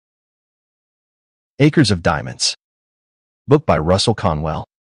Acres of Diamonds. Book by Russell Conwell.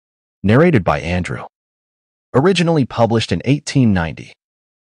 Narrated by Andrew. Originally published in 1890.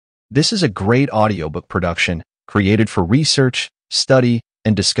 This is a great audiobook production created for research, study,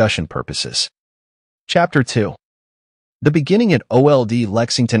 and discussion purposes. Chapter 2. The beginning at OLD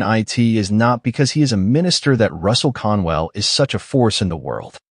Lexington IT is not because he is a minister that Russell Conwell is such a force in the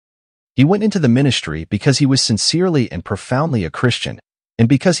world. He went into the ministry because he was sincerely and profoundly a Christian, and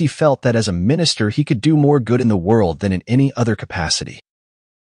because he felt that as a minister he could do more good in the world than in any other capacity.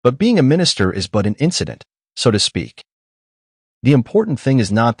 But being a minister is but an incident, so to speak. The important thing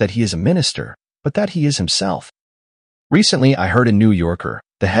is not that he is a minister, but that he is himself. Recently, I heard a New Yorker,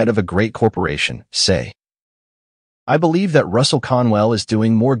 the head of a great corporation, say, "I believe that Russell Conwell is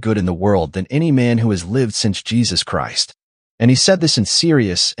doing more good in the world than any man who has lived since Jesus Christ." And he said this in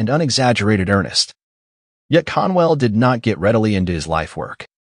serious and unexaggerated earnest. Yet Conwell did not get readily into his life work.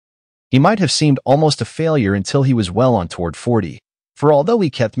 He might have seemed almost a failure until he was well on toward 40, for although he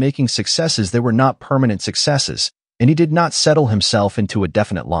kept making successes, they were not permanent successes, and he did not settle himself into a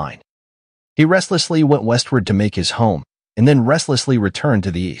definite line. He restlessly went westward to make his home, and then restlessly returned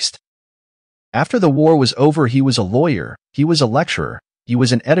to the east. After the war was over, he was a lawyer, he was a lecturer, he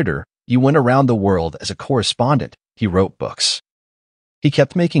was an editor, he went around the world as a correspondent, he wrote books. He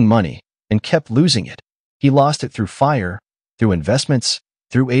kept making money, and kept losing it. He lost it through fire, through investments,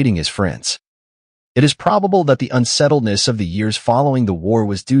 through aiding his friends. It is probable that the unsettledness of the years following the war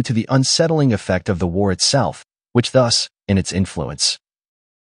was due to the unsettling effect of the war itself, which thus, in its influence,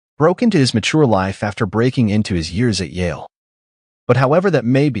 broke into his mature life after breaking into his years at Yale. But however that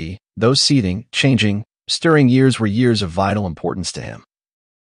may be, those seething, changing, stirring years were years of vital importance to him.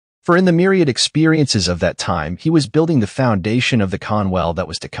 For in the myriad experiences of that time, he was building the foundation of the Conwell that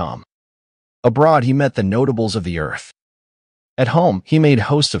was to come. Abroad, he met the notables of the earth. At home, he made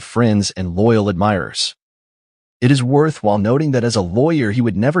hosts of friends and loyal admirers. It is worthwhile noting that as a lawyer, he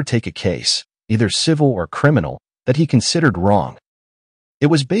would never take a case, either civil or criminal, that he considered wrong. It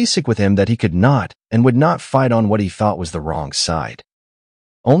was basic with him that he could not and would not fight on what he thought was the wrong side.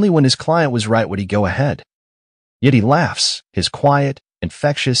 Only when his client was right would he go ahead. Yet he laughs, his quiet,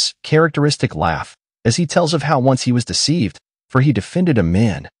 infectious, characteristic laugh, as he tells of how once he was deceived, for he defended a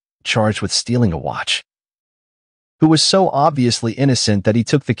man charged with stealing a watch, who was so obviously innocent that he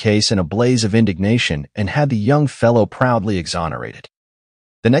took the case in a blaze of indignation and had the young fellow proudly exonerated.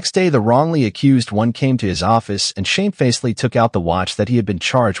 The next day, the wrongly accused one came to his office and shamefacedly took out the watch that he had been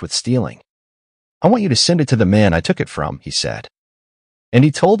charged with stealing. "I want you to send it to the man I took it from," he said. And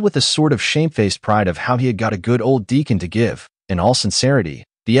he told with a sort of shamefaced pride of how he had got a good old deacon to give, in all sincerity,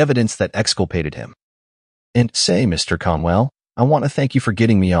 the evidence that exculpated him. "And say, Mr. Conwell, I want to thank you for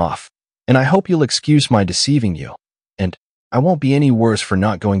getting me off, and I hope you'll excuse my deceiving you, and I won't be any worse for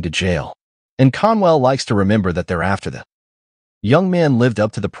not going to jail." And Conwell likes to remember that thereafter the young man lived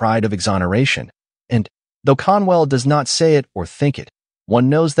up to the pride of exoneration, and though Conwell does not say it or think it, one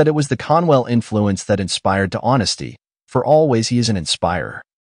knows that it was the Conwell influence that inspired to honesty, for always he is an inspirer.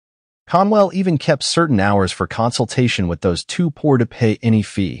 Conwell even kept certain hours for consultation with those too poor to pay any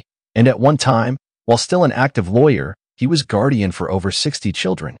fee, and at one time, while still an active lawyer, he was guardian for over 60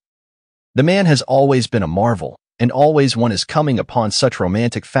 children. The man has always been a marvel, and always one is coming upon such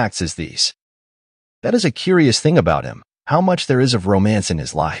romantic facts as these. That is a curious thing about him, how much there is of romance in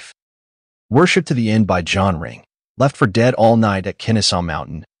his life. Worship to the End by John Ring, left for dead all night at Kennesaw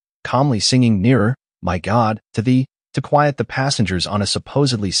Mountain, calmly singing Nearer, My God, to Thee, to quiet the passengers on a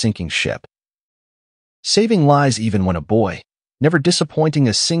supposedly sinking ship. Saving lives even when a boy, never disappointing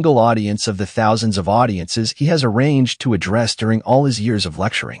a single audience of the thousands of audiences he has arranged to address during all his years of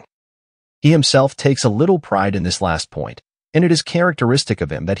lecturing. He himself takes a little pride in this last point, and it is characteristic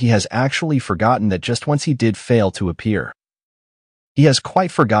of him that he has actually forgotten that just once he did fail to appear. He has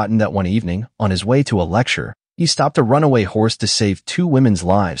quite forgotten that one evening, on his way to a lecture, he stopped a runaway horse to save 2 women's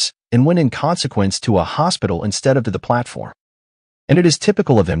lives, and went in consequence to a hospital instead of to the platform. And it is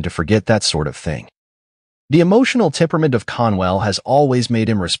typical of him to forget that sort of thing. The emotional temperament of Conwell has always made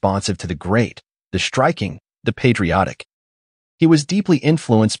him responsive to the great, the striking, the patriotic. He was deeply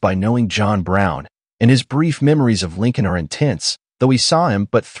influenced by knowing John Brown, and his brief memories of Lincoln are intense, though he saw him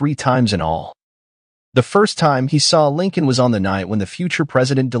but 3 times in all. The first time he saw Lincoln was on the night when the future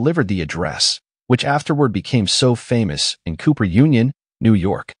president delivered the address, which afterward became so famous, in Cooper Union, New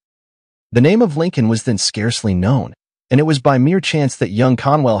York. The name of Lincoln was then scarcely known, and it was by mere chance that young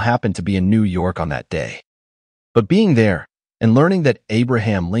Conwell happened to be in New York on that day. But being there, and learning that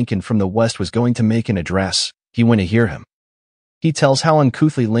Abraham Lincoln from the West was going to make an address, he went to hear him. He tells how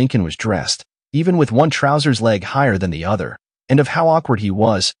uncouthly Lincoln was dressed, even with one trouser's leg higher than the other, and of how awkward he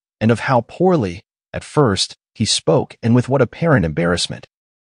was, and of how poorly, At first, he spoke, and with what apparent embarrassment.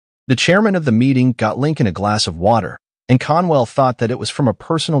 The chairman of the meeting got Lincoln a glass of water, and Conwell thought that it was from a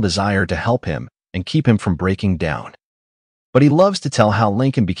personal desire to help him and keep him from breaking down. But he loves to tell how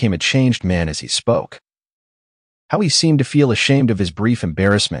Lincoln became a changed man as he spoke. How he seemed to feel ashamed of his brief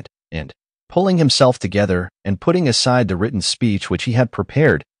embarrassment, and, pulling himself together and putting aside the written speech which he had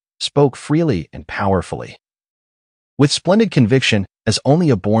prepared, spoke freely and powerfully. With splendid conviction, as only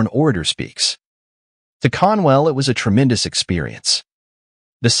a born orator speaks. To Conwell, it was a tremendous experience.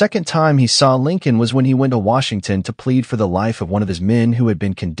 The second time he saw Lincoln was when he went to Washington to plead for the life of one of his men who had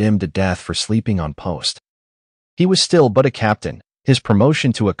been condemned to death for sleeping on post. He was still but a captain, his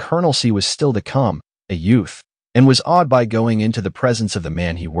promotion to a colonelcy was still to come, a youth, and was awed by going into the presence of the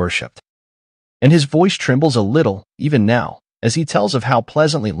man he worshipped. And his voice trembles a little, even now, as he tells of how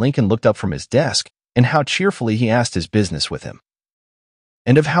pleasantly Lincoln looked up from his desk and how cheerfully he asked his business with him.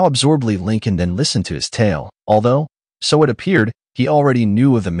 And of how absorbedly Lincoln then listened to his tale, although, so it appeared, he already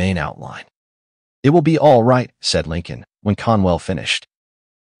knew of the main outline. "It will be all right," said Lincoln, when Conwell finished.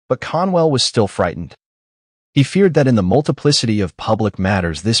 But Conwell was still frightened. He feared that in the multiplicity of public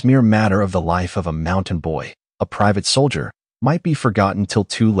matters this mere matter of the life of a mountain boy, a private soldier, might be forgotten till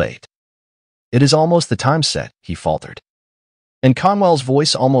too late. "It is almost the time set," he faltered. And Conwell's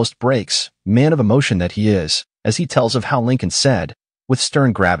voice almost breaks, man of emotion that he is, as he tells of how Lincoln said, with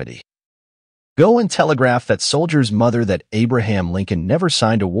stern gravity, "Go and telegraph that soldier's mother that Abraham Lincoln never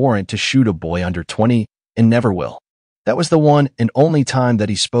signed a warrant to shoot a boy under 20 and never will." That was the one and only time that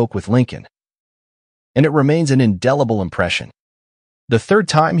he spoke with Lincoln. And it remains an indelible impression. The third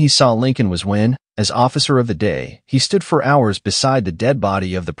time he saw Lincoln was when, as officer of the day, he stood for hours beside the dead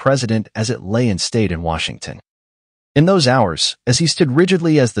body of the president as it lay in state in Washington. In those hours, as he stood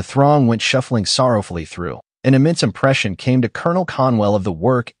rigidly as the throng went shuffling sorrowfully through, an immense impression came to Colonel Conwell of the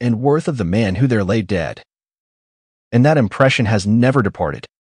work and worth of the man who there lay dead. And that impression has never departed.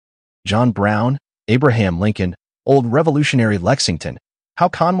 John Brown, Abraham Lincoln, old Revolutionary Lexington, how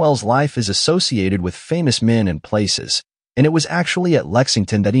Conwell's life is associated with famous men and places, and it was actually at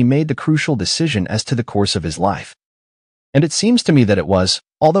Lexington that he made the crucial decision as to the course of his life. And it seems to me that it was,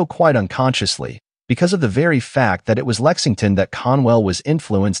 although quite unconsciously, because of the very fact that it was Lexington that Conwell was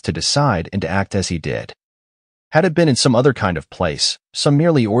influenced to decide and to act as he did. Had it been in some other kind of place, some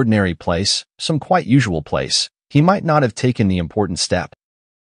merely ordinary place, some quite usual place, he might not have taken the important step.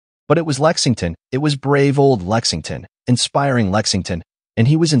 But it was Lexington, it was brave old Lexington, inspiring Lexington, and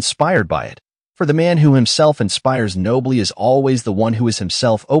he was inspired by it. For the man who himself inspires nobly is always the one who is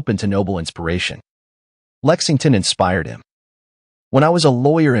himself open to noble inspiration. Lexington inspired him. "When I was a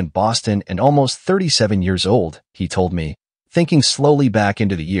lawyer in Boston and almost 37 years old," he told me, thinking slowly back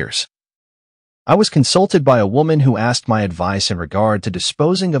into the years, "I was consulted by a woman who asked my advice in regard to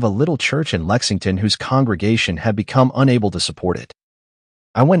disposing of a little church in Lexington whose congregation had become unable to support it.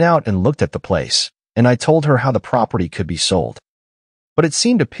 I went out and looked at the place, and I told her how the property could be sold. But it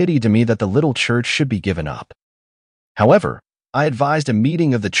seemed a pity to me that the little church should be given up. However, I advised a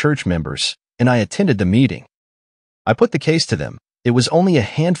meeting of the church members, and I attended the meeting. I put the case to them. It was only a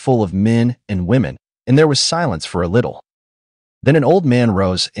handful of men and women, and there was silence for a little. Then an old man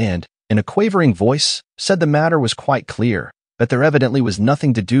rose and, in a quavering voice, said the matter was quite clear, that there evidently was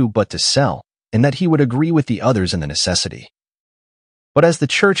nothing to do but to sell, and that he would agree with the others in the necessity. But as the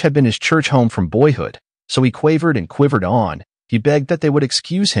church had been his church home from boyhood, so he quavered and quivered on, he begged that they would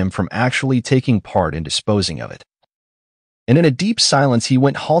excuse him from actually taking part in disposing of it. And in a deep silence he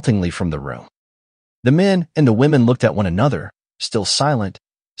went haltingly from the room. The men and the women looked at one another, still silent,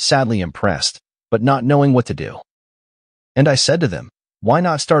 sadly impressed, but not knowing what to do. And I said to them, why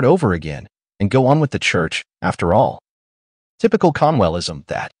not start over again and go on with the church, after all? Typical Conwellism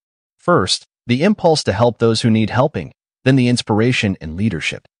that, first, the impulse to help those who need helping, then the inspiration and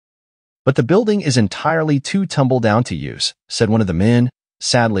leadership. But the building is entirely too tumble down to use, said one of the men,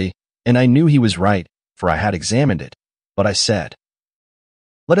 sadly, and I knew he was right, for I had examined it. But I said,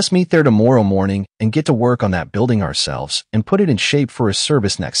 let us meet there tomorrow morning and get to work on that building ourselves and put it in shape for a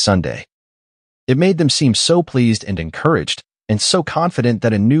service next Sunday. It made them seem so pleased and encouraged, and so confident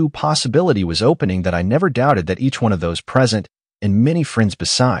that a new possibility was opening that I never doubted that each one of those present, and many friends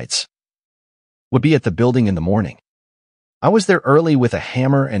besides, would be at the building in the morning. I was there early with a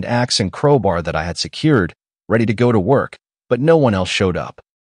hammer and axe and crowbar that I had secured, ready to go to work, but no one else showed up.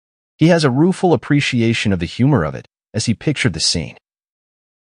 He has a rueful appreciation of the humor of it, as he pictured the scene.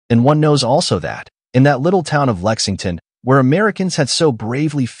 And one knows also that, in that little town of Lexington, where Americans had so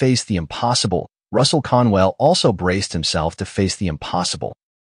bravely faced the impossible, Russell Conwell also braced himself to face the impossible.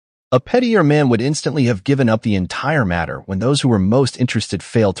 A pettier man would instantly have given up the entire matter when those who were most interested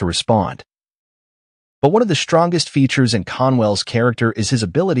failed to respond. But one of the strongest features in Conwell's character is his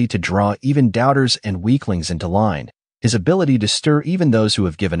ability to draw even doubters and weaklings into line, his ability to stir even those who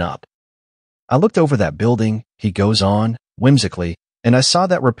have given up. I looked over that building, he goes on, whimsically, and I saw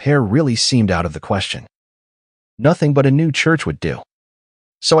that repair really seemed out of the question. Nothing but a new church would do.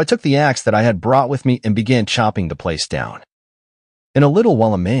 So I took the axe that I had brought with me and began chopping the place down. In a little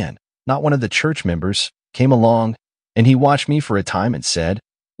while a man, not one of the church members, came along, and he watched me for a time and said,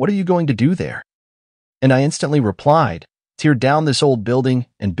 "What are you going to do there?" And I instantly replied, "Tear down this old building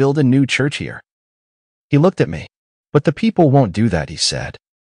and build a new church here." He looked at me. "But the people won't do that," he said.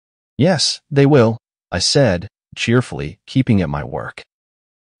 "Yes, they will," I said, cheerfully, keeping at my work.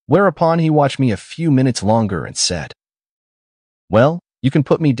 Whereupon he watched me a few minutes longer and said, "Well, you can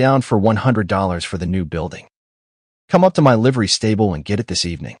put me down for $100 for the new building. Come up to my livery stable and get it this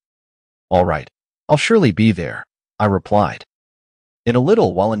evening." "All right, I'll surely be there," I replied. In a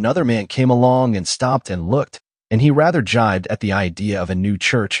little while another man came along and stopped and looked, and he rather jibed at the idea of a new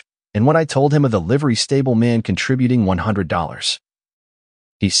church, and when I told him of the livery stable man contributing $100.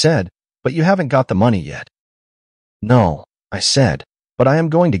 He said, "But you haven't got the money yet." "No," I said, "but I am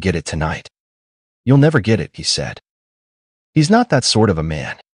going to get it tonight." "You'll never get it," he said. He's not that sort of a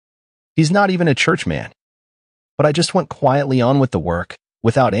man. He's not even a churchman. But I just went quietly on with the work,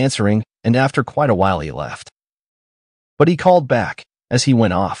 without answering, and after quite a while he left. But he called back, as he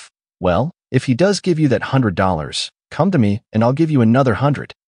went off, "Well, if he does give you that $100, come to me and I'll give you another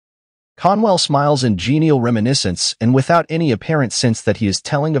 100. Conwell smiles in genial reminiscence and without any apparent sense that he is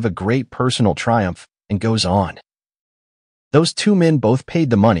telling of a great personal triumph, and goes on. Those two men both paid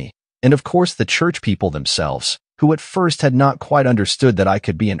the money, and of course the church people themselves, who at first had not quite understood that I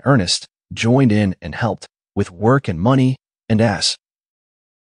could be in earnest, joined in and helped, with work and money, and as.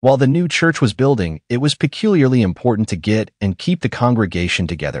 While the new church was building, it was peculiarly important to get and keep the congregation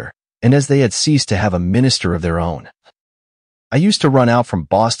together, and as they had ceased to have a minister of their own, I used to run out from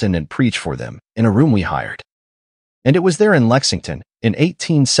Boston and preach for them, in a room we hired. And it was there in Lexington, in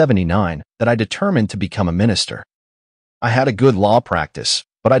 1879, that I determined to become a minister. I had a good law practice,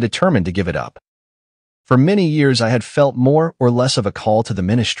 but I determined to give it up. For many years I had felt more or less of a call to the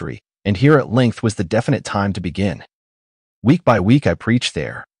ministry, and here at length was the definite time to begin. Week by week I preached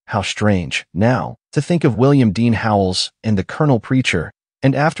there. How strange, now, to think of William Dean Howells and the Colonel Preacher,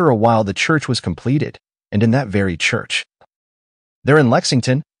 and after a while the church was completed, and in that very church. There in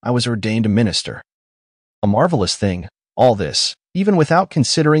Lexington, I was ordained a minister. A marvelous thing, all this, even without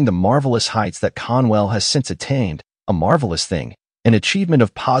considering the marvelous heights that Conwell has since attained, a marvelous thing, an achievement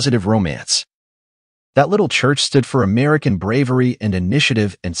of positive romance. That little church stood for American bravery and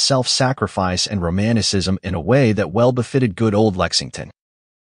initiative and self-sacrifice and romanticism in a way that well befitted good old Lexington.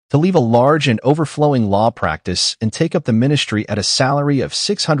 To leave a large and overflowing law practice and take up the ministry at a salary of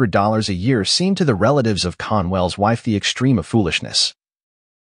 $600 a year seemed to the relatives of Conwell's wife the extreme of foolishness.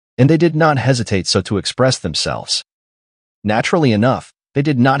 And they did not hesitate so to express themselves. Naturally enough, they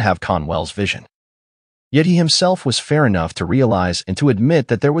did not have Conwell's vision. Yet he himself was fair enough to realize and to admit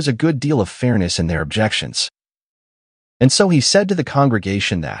that there was a good deal of fairness in their objections. And so he said to the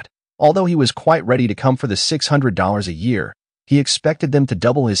congregation that, although he was quite ready to come for the $600 a year, he expected them to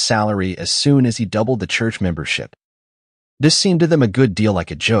double his salary as soon as he doubled the church membership. This seemed to them a good deal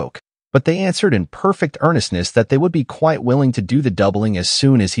like a joke, but they answered in perfect earnestness that they would be quite willing to do the doubling as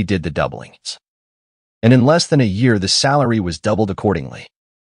soon as he did the doublings. And in less than a year the salary was doubled accordingly.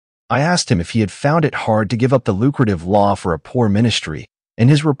 I asked him if he had found it hard to give up the lucrative law for a poor ministry, and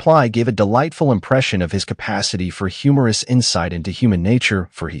his reply gave a delightful impression of his capacity for humorous insight into human nature,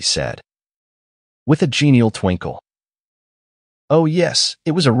 for he said, with a genial twinkle, "Oh yes,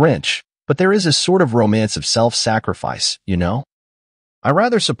 it was a wrench, but there is a sort of romance of self-sacrifice, you know. I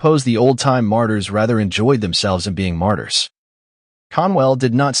rather suppose the old-time martyrs rather enjoyed themselves in being martyrs." Conwell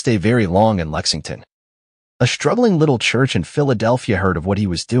did not stay very long in Lexington. A struggling little church in Philadelphia heard of what he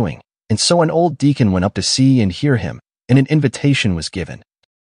was doing, and so an old deacon went up to see and hear him, and an invitation was given.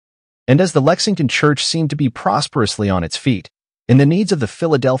 And as the Lexington church seemed to be prosperously on its feet, and the needs of the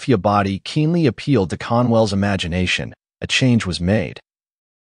Philadelphia body keenly appealed to Conwell's imagination, a change was made.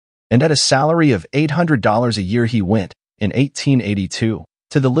 And at a salary of $800 a year he went, in 1882,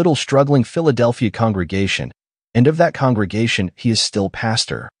 to the little struggling Philadelphia congregation, and of that congregation he is still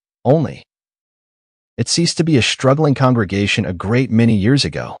pastor, only. It ceased to be a struggling congregation a great many years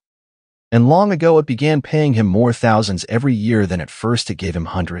ago. And long ago it began paying him more thousands every year than at first it gave him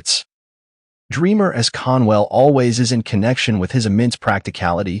hundreds. Dreamer as Conwell always is in connection with his immense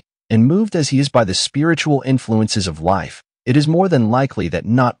practicality, and moved as he is by the spiritual influences of life, it is more than likely that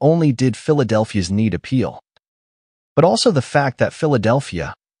not only did Philadelphia's need appeal, but also the fact that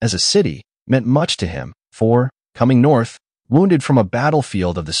Philadelphia, as a city, meant much to him, for, coming north, wounded from a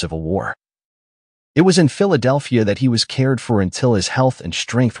battlefield of the Civil War. It was in Philadelphia that he was cared for until his health and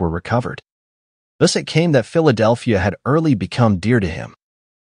strength were recovered. Thus it came that Philadelphia had early become dear to him.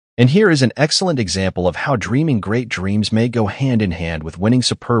 And here is an excellent example of how dreaming great dreams may go hand in hand with winning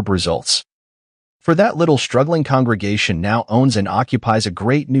superb results. For that little struggling congregation now owns and occupies a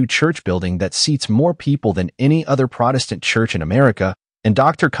great new church building that seats more people than any other Protestant church in America, and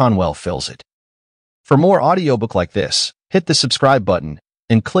Dr. Conwell fills it. For more audiobook like this, hit the subscribe button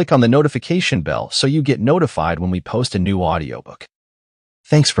and click on the notification bell so you get notified when we post a new audiobook.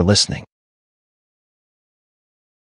 Thanks for listening.